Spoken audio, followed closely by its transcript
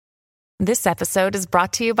This episode is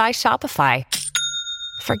brought to you by Shopify.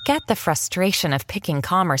 Forget the frustration of picking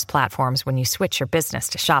commerce platforms when you switch your business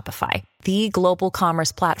to Shopify, the global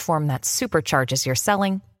commerce platform that supercharges your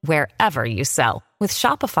selling wherever you sell. With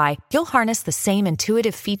Shopify, you'll harness the same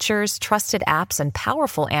intuitive features, trusted apps, and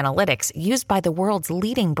powerful analytics used by the world's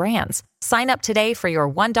leading brands. Sign up today for your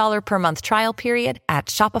 $1 per month trial period at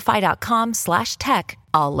shopify.com/tech,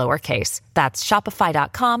 all lowercase. That's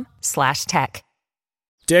shopify.com/tech.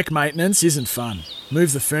 Deck maintenance isn't fun.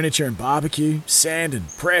 Move the furniture and barbecue, sand and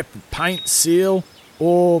prep, paint, seal,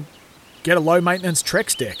 or get a low-maintenance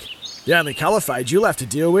Trex deck. The only colour fade you'll have to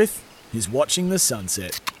deal with is watching the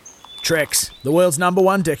sunset. Trex, the world's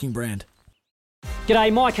 #1 decking brand.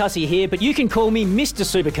 G'day, Mike Hussey here, but you can call me Mr.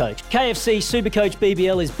 Supercoach. KFC Supercoach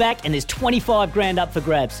BBL is back and there's 25 grand up for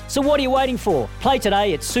grabs. So what are you waiting for? Play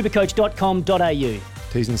today at supercoach.com.au.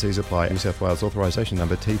 T's and C's apply. New South Wales authorisation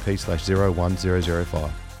number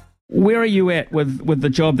TP/01005. Where are you at with the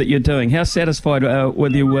job that you're doing? How satisfied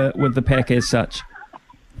with you with the pack as such?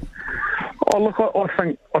 Oh, look, I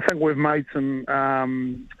think we've made some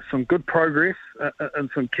good progress in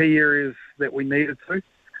some key areas that we needed to.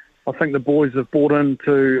 I think the boys have bought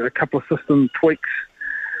into a couple of system tweaks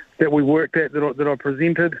that we worked at that I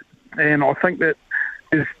presented, and I think that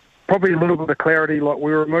there's probably a little bit of clarity. Like,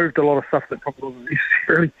 we removed a lot of stuff that probably wasn't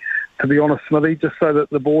necessary, to be honest, Smithy, just so that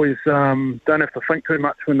the boys don't have to think too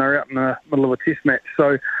much when they're out in the middle of a test match.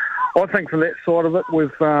 So I think for that side of it,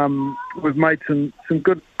 we've made some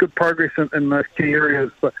good progress in those key areas,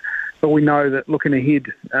 but we know that looking ahead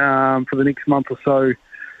for the next month or so,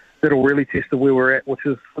 that'll really test where we're at, which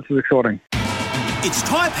is exciting. It's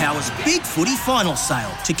Tyre Power's Big Footy Final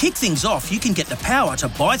Sale. To kick things off, you can get the power to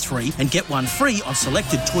buy 3 and get 1 free on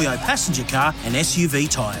selected Toyo passenger car and SUV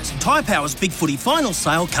tyres. Tyre Power's Big Footy Final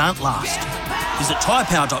Sale can't last. Visit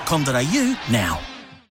tyrepower.com.au now.